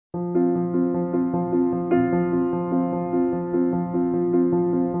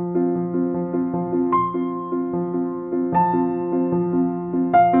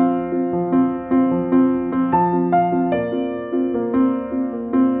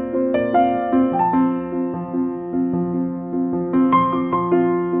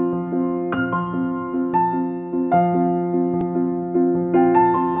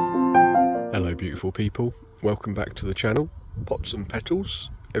beautiful people, welcome back to the channel. Pots and Petals,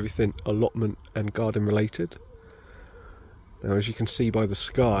 everything allotment and garden related. Now, as you can see by the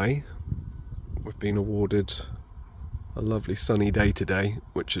sky, we've been awarded a lovely sunny day today,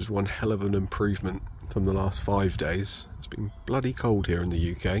 which is one hell of an improvement from the last 5 days. It's been bloody cold here in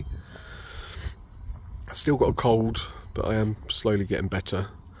the UK. I've still got a cold, but I am slowly getting better.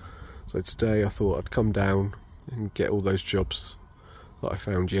 So today I thought I'd come down and get all those jobs that I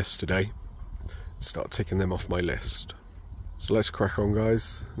found yesterday and start ticking them off my list. So let's crack on,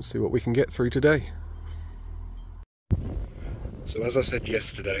 guys, and see what we can get through today. So as I said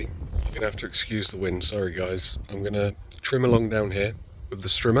yesterday, you're going to have to excuse the wind, sorry guys. I'm going to trim along down here with the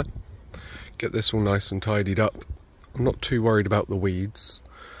strimmer, get this all nice and tidied up. I'm not too worried about the weeds,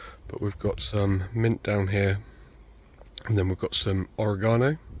 but we've got some mint down here, and then we've got some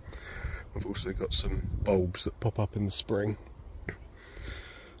oregano. We've also got some bulbs that pop up in the spring.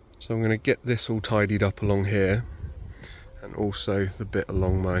 So I'm going to get this all tidied up along here, and also the bit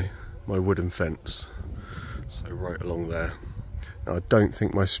along my wooden fence, so right along there. Now, I don't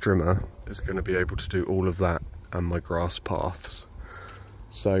think my strimmer is going to be able to do all of that and my grass paths,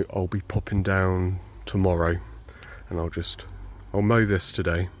 so I'll be popping down tomorrow, and I'll mow this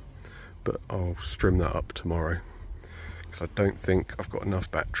today, but I'll strim that up tomorrow, because I don't think I've got enough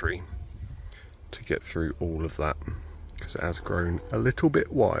battery to get through all of that, because it has grown a little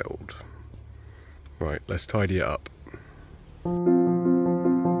bit wild. Right, let's tidy it up.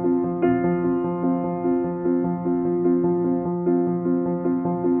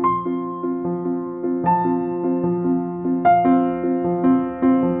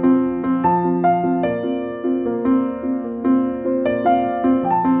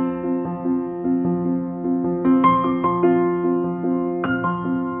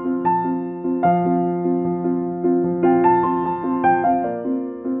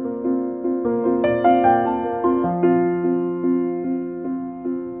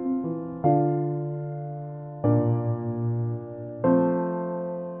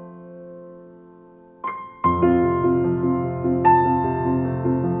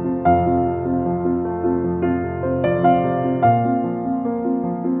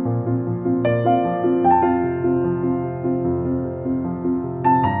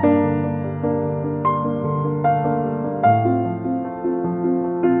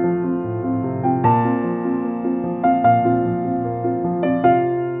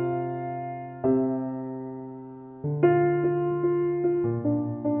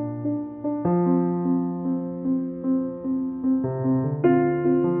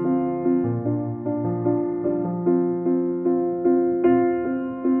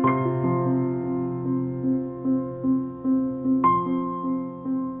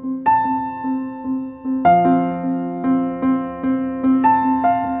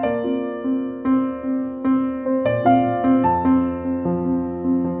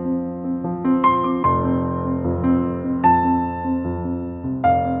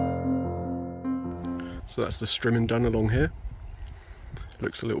 So that's the strimming done along here.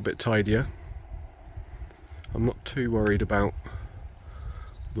 Looks a little bit tidier. I'm not too worried about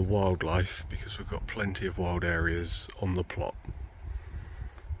the wildlife because we've got plenty of wild areas on the plot.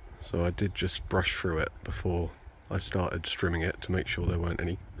 So I did just brush through it before I started strimming it to make sure there weren't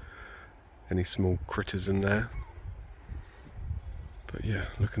any small critters in there. But yeah,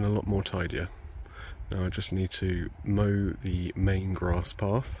 looking a lot more tidier. Now I just need to mow the main grass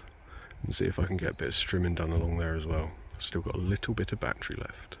path and see if I can get a bit of strimming done along there as well. I've still got a little bit of battery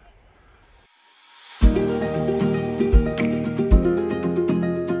left.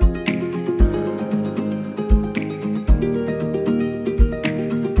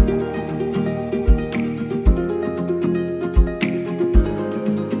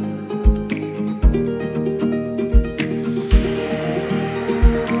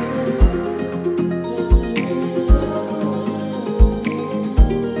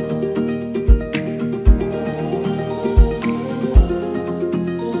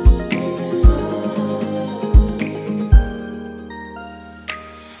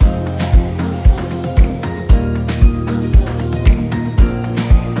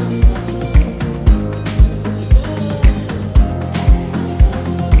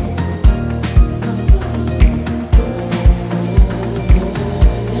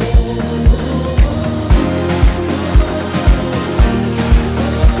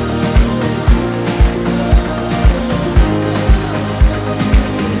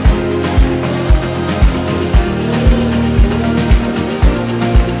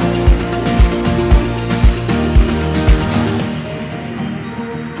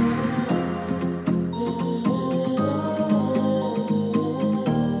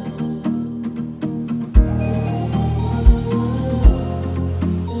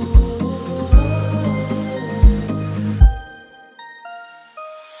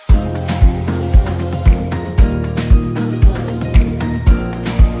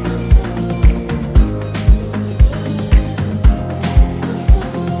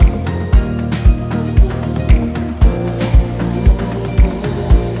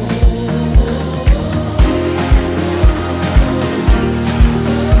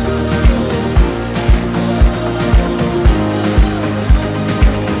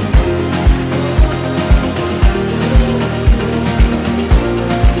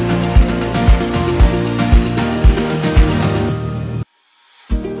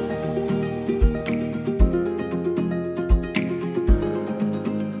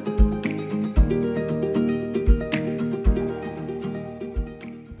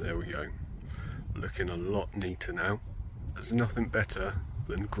 neater now. There's nothing better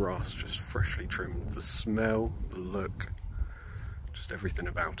than grass just freshly trimmed. The smell, the look, just everything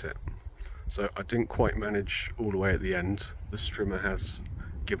about it. So I didn't quite manage all the way at the end. The trimmer has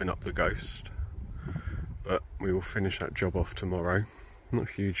given up the ghost, but we will finish that job off tomorrow. I'm not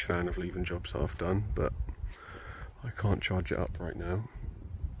a huge fan of leaving jobs half done, but I can't charge it up right now.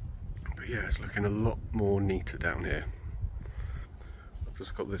 But yeah, it's looking a lot more neater down here. I've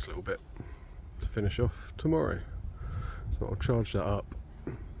just got this little bit to finish off tomorrow, so I'll charge that up.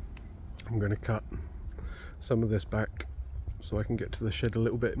 I'm going to cut some of this back so I can get to the shed a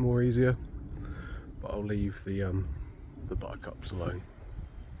little bit more easier, but I'll leave the buttercups alone.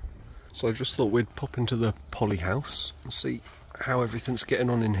 So I just thought we'd pop into the polyhouse and see how everything's getting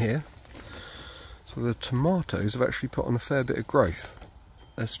on in here. So the tomatoes have actually put on a fair bit of growth.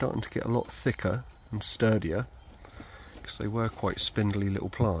 They're starting to get a lot thicker and sturdier because they were quite spindly little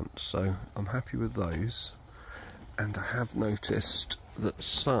plants, so I'm happy with those. And I have noticed that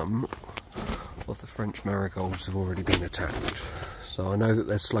some of the French marigolds have already been attacked. So I know that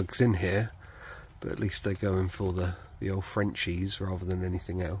there's slugs in here, but at least they're going for the old Frenchies rather than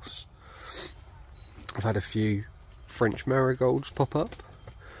anything else. I've had a few French marigolds pop up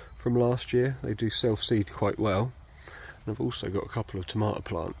from last year. They do self-seed quite well. And I've also got a couple of tomato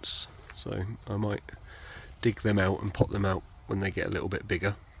plants, so I might dig them out and pot them out when they get a little bit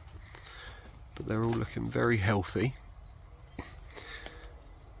bigger. But they're all looking very healthy.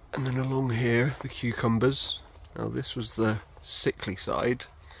 And then along here, the cucumbers. Now this was the sickly side.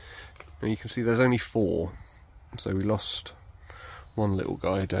 Now you can see there's only 4, so we lost one little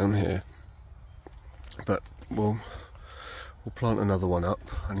guy down here. But we'll plant another one up.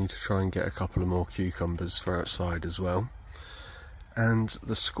 I need to try and get a couple of more cucumbers for outside as well. And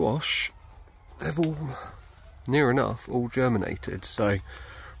the squash, they've all, near enough, all germinated. So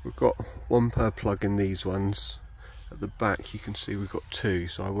we've got 1 per plug in these ones. At the back you can see we've got 2,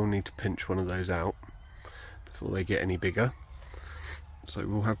 so I will need to pinch one of those out before they get any bigger. So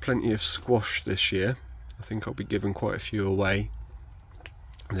we'll have plenty of squash this year. I think I'll be giving quite a few away.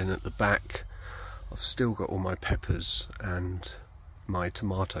 And then at the back I've still got all my peppers and my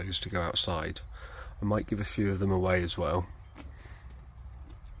tomatoes to go outside. I might give a few of them away as well.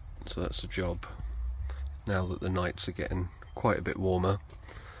 So that's a job now that the nights are getting quite a bit warmer.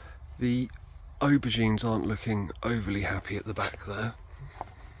 The aubergines aren't looking overly happy at the back there.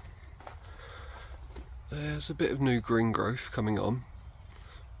 There's a bit of new green growth coming on,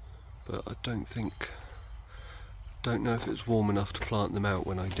 but I don't know if it's warm enough to plant them out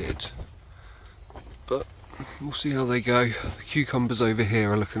when I did. But we'll see how they go. The cucumbers over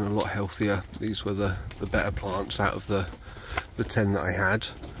here are looking a lot healthier. These were the better plants out of the 10 that I had.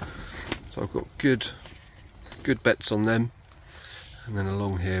 So I've got good bets on them. And then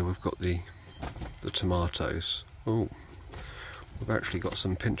along here we've got the tomatoes. Oh, we've actually got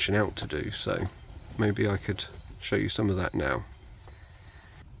some pinching out to do, so maybe I could show you some of that now.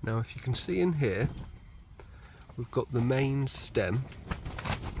 Now if you can see in here, we've got the main stem,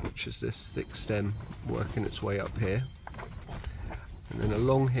 which is this thick stem working its way up here. And then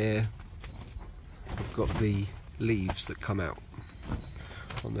along here, we've got the leaves that come out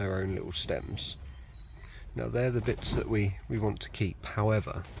on their own little stems. Now they're the bits that we want to keep.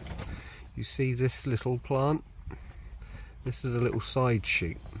 However, you see this little plant? This is a little side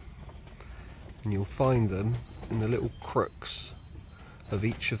shoot. And you'll find them in the little crooks of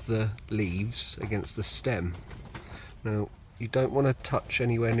each of the leaves against the stem. Now you don't want to touch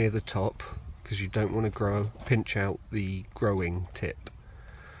anywhere near the top because you don't want to pinch out the growing tip.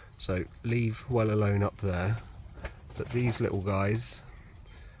 So leave well alone up there. But these little guys,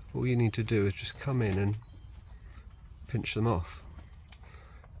 all you need to do is just come in and pinch them off.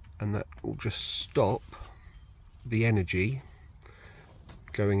 And that will just stop the energy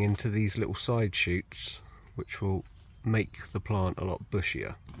going into these little side shoots, which will make the plant a lot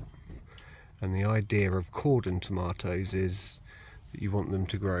bushier. And the idea of cordon tomatoes is that you want them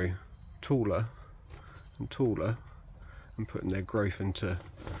to grow taller and taller and putting their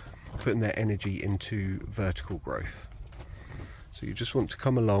energy into vertical growth. So you just want to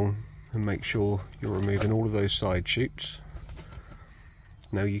come along and make sure you're removing all of those side shoots.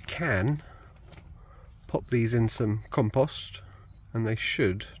 Now you can pop these in some compost and they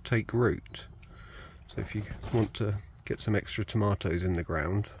should take root. So if you want to get some extra tomatoes in the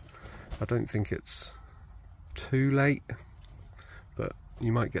ground, I don't think it's too late, but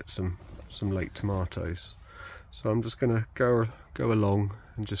you might get some late tomatoes. So I'm just going to go along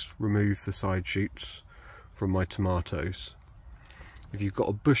and just remove the side shoots from my tomatoes. If you've got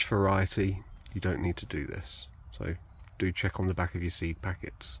a bush variety, you don't need to do this. So do check on the back of your seed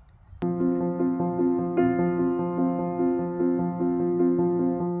packets.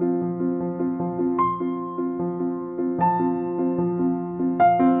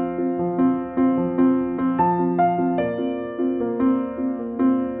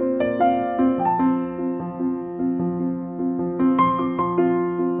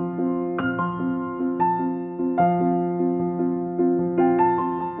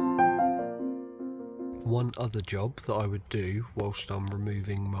 One other job that I would do whilst I'm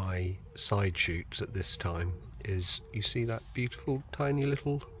removing my side shoots at this time is, you see that beautiful tiny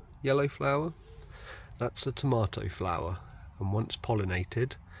little yellow flower? That's a tomato flower, and once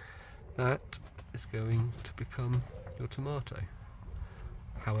pollinated, that is going to become your tomato.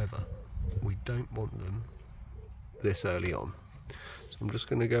 However, we don't want them this early on. So I'm just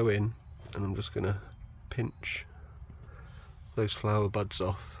going to go in and I'm just going to pinch those flower buds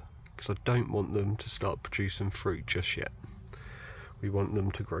off, because I don't want them to start producing fruit just yet. We want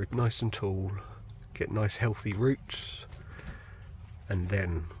them to grow nice and tall, get nice healthy roots, and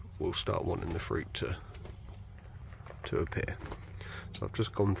then we'll start wanting the fruit to appear. So I've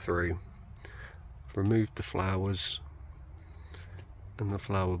just gone through, removed the flowers and the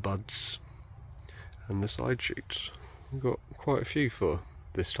flower buds and the side shoots. We've got quite a few for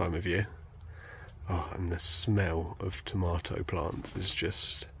this time of year. Oh, and the smell of tomato plants is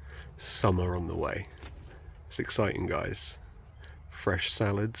just summer on the way. It's exciting, guys. Fresh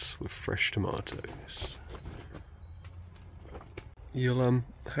salads with fresh tomatoes. You'll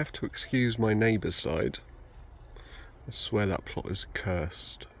have to excuse my neighbour's side. I swear that plot is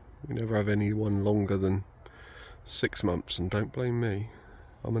cursed. We never have anyone longer than 6 months, and don't blame me.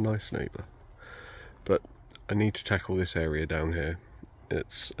 I'm a nice neighbour. But I need to tackle this area down here.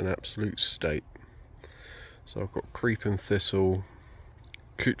 It's an absolute state. So I've got creeping thistle,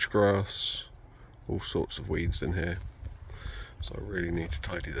 couch grass, all sorts of weeds in here. So I really need to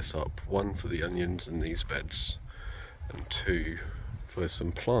tidy this up. 1 for the onions in these beds, and 2 for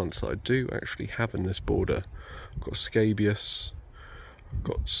some plants that I do actually have in this border. I've got scabious,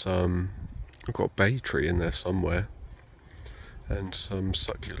 I've got bay tree in there somewhere, and some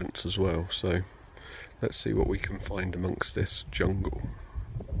succulents as well. So let's see what we can find amongst this jungle.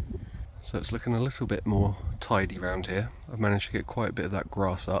 So it's looking a little bit more tidy around here. I've managed to get quite a bit of that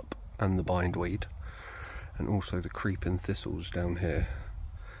grass up and the bindweed, and also the creeping thistles down here.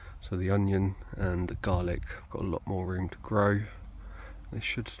 So the onion and the garlic have got a lot more room to grow. They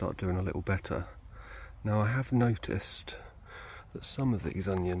should start doing a little better. Now I have noticed that some of these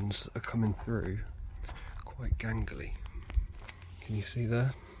onions are coming through quite gangly. Can you see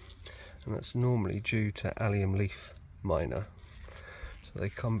there? And that's normally due to allium leaf minor. So they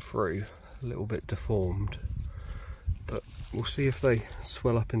come through a little bit deformed, but we'll see if they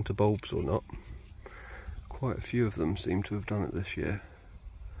swell up into bulbs or not. Quite a few of them seem to have done it this year.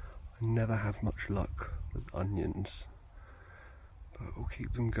 I never have much luck with onions, but we'll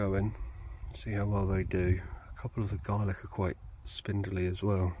keep them going and see how well they do. A couple of the garlic are quite spindly as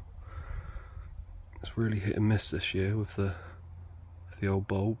well. It's really hit and miss this year with the old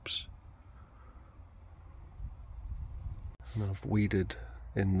bulbs. And I've weeded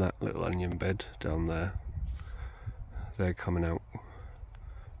in that little onion bed down there. They're coming out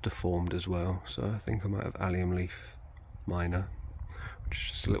deformed as well, so I think I might have allium leaf minor, which is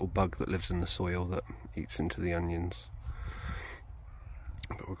just a little bug that lives in the soil that eats into the onions.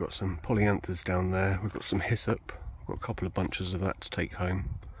 But we've got some polyanthus down there, we've got some hyssop, we've got a couple of bunches of that to take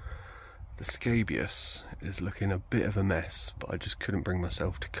home. The scabious is looking a bit of a mess, but I just couldn't bring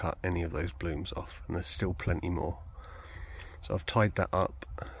myself to cut any of those blooms off, and there's still plenty more. So I've tied that up,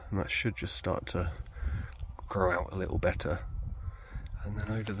 and that should just start to grow out a little better. And then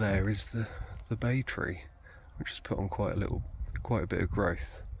over there is the bay tree, which has put on quite a bit of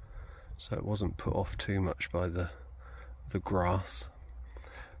growth. So it wasn't put off too much by the grass.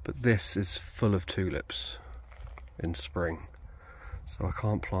 But this is full of tulips in spring. So I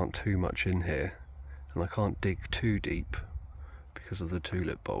can't plant too much in here, and I can't dig too deep because of the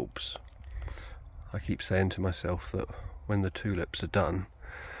tulip bulbs. I keep saying to myself that when the tulips are done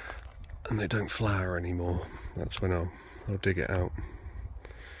and they don't flower anymore, that's when I'll dig it out.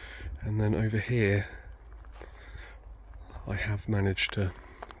 And then over here I have managed to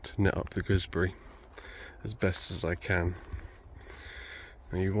knit up the gooseberry as best as I can.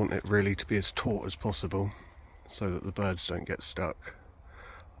 Now you want it really to be as taut as possible so that the birds don't get stuck.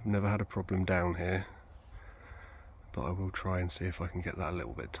 I've never had a problem down here, but I will try and see if I can get that a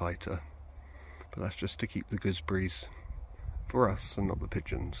little bit tighter. But that's just to keep the gooseberries for us and not the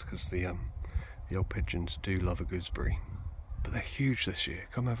pigeons, because the old pigeons do love a gooseberry. But they're huge this year,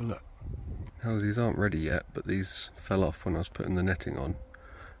 come have a look. Now these aren't ready yet, but these fell off when I was putting the netting on.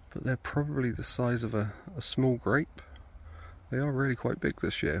 But they're probably the size of a small grape. They are really quite big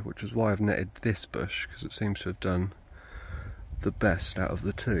this year, which is why I've netted this bush, because it seems to have done the best out of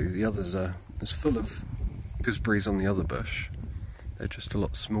the two. The others are, there's full of gooseberries on the other bush. They're just a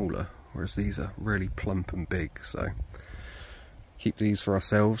lot smaller, whereas these are really plump and big, so keep these for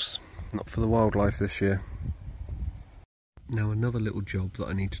ourselves, not for the wildlife this year. Now another little job that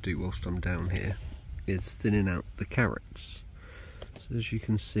I need to do whilst I'm down here is thinning out the carrots. So as you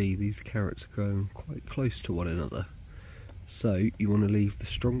can see, these carrots are growing quite close to one another. So you want to leave the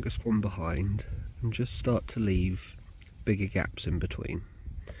strongest one behind and just start to leave bigger gaps in between.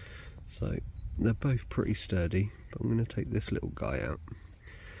 So they're both pretty sturdy, but I'm going to take this little guy out.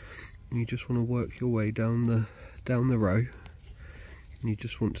 And you just want to work your way down the row, and you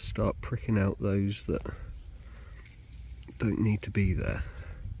just want to start pricking out those that don't need to be there.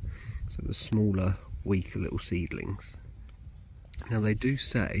 So the smaller, weaker little seedlings. Now they do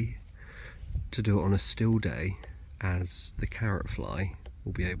say to do it on a still day, as the carrot fly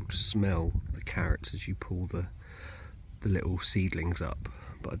will be able to smell the carrots as you pull the little seedlings up,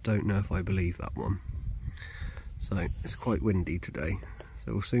 but I don't know if I believe that one. So it's quite windy today,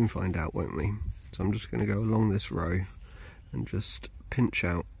 so we'll soon find out, won't we? So I'm just going to go along this row and just pinch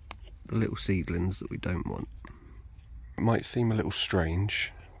out the little seedlings that we don't want. It might seem a little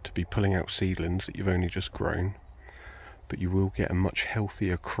strange to be pulling out seedlings that you've only just grown, but you will get a much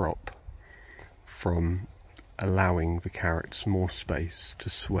healthier crop from allowing the carrots more space to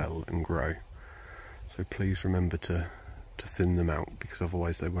swell and grow. So please remember to thin them out, because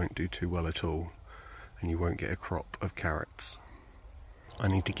otherwise they won't do too well at all and you won't get a crop of carrots. I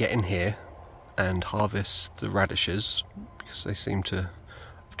need to get in here and harvest the radishes, because they seem to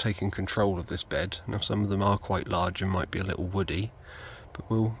have taken control of this bed. Now some of them are quite large and might be a little woody, but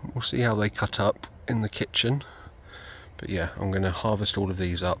we'll see how they cut up in the kitchen. But yeah, I'm going to harvest all of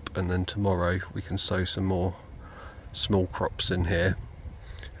these up, and then tomorrow we can sow some more small crops in here,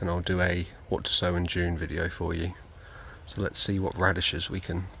 and I'll do a what to sow in June video for you. So let's see what radishes we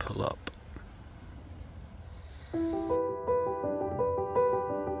can pull up.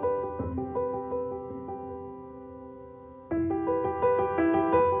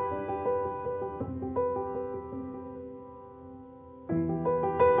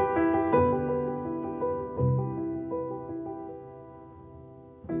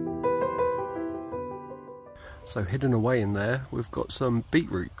 So hidden away in there, we've got some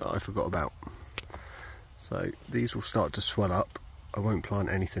beetroot that I forgot about. So these will start to swell up. I won't plant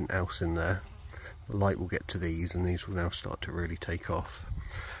anything else in there. The light will get to these, and these will now start to really take off.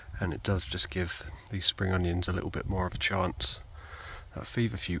 And it does just give these spring onions a little bit more of a chance. That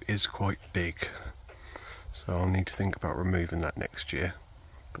feverfew is quite big, so I'll need to think about removing that next year.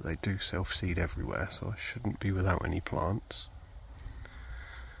 But they do self-seed everywhere, so I shouldn't be without any plants.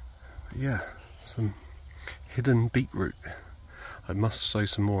 But yeah, some hidden beetroot. I must sow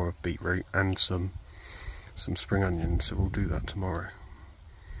some more of beetroot and some spring onions, so we'll do that tomorrow.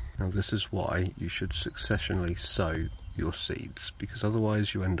 Now this is why you should successionally sow your seeds, because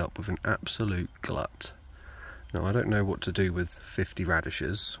otherwise you end up with an absolute glut. Now I don't know what to do with 50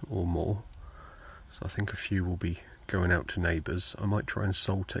 radishes or more, so I think a few will be going out to neighbours. I might try and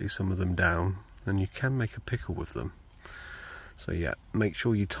saute some of them down, and you can make a pickle with them. So yeah, make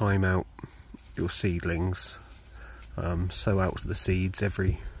sure you time out your seedlings, sow out the seeds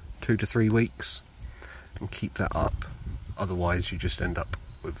every 2 to 3 weeks and keep that up. Otherwise you just end up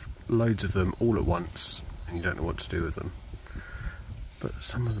with loads of them all at once and you don't know what to do with them. But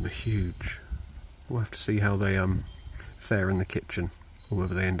some of them are huge. We'll have to see how they fare in the kitchen, or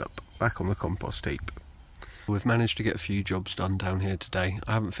whether they end up back on the compost heap. We've managed to get a few jobs done down here today.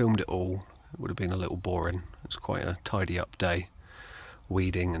 I haven't filmed it all, it would have been a little boring. It's quite a tidy up day,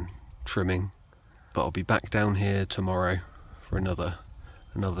 weeding and trimming. But I'll be back down here tomorrow for another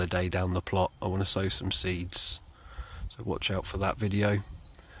day down the plot. I want to sow some seeds, so watch out for that video.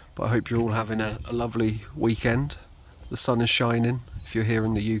 But I hope you're all having a lovely weekend. The sun is shining if you're here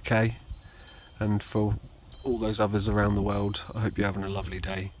in the UK, and for all those others around the world, I hope you're having a lovely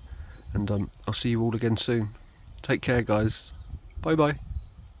day. And I'll see you all again soon. Take care guys. Bye bye.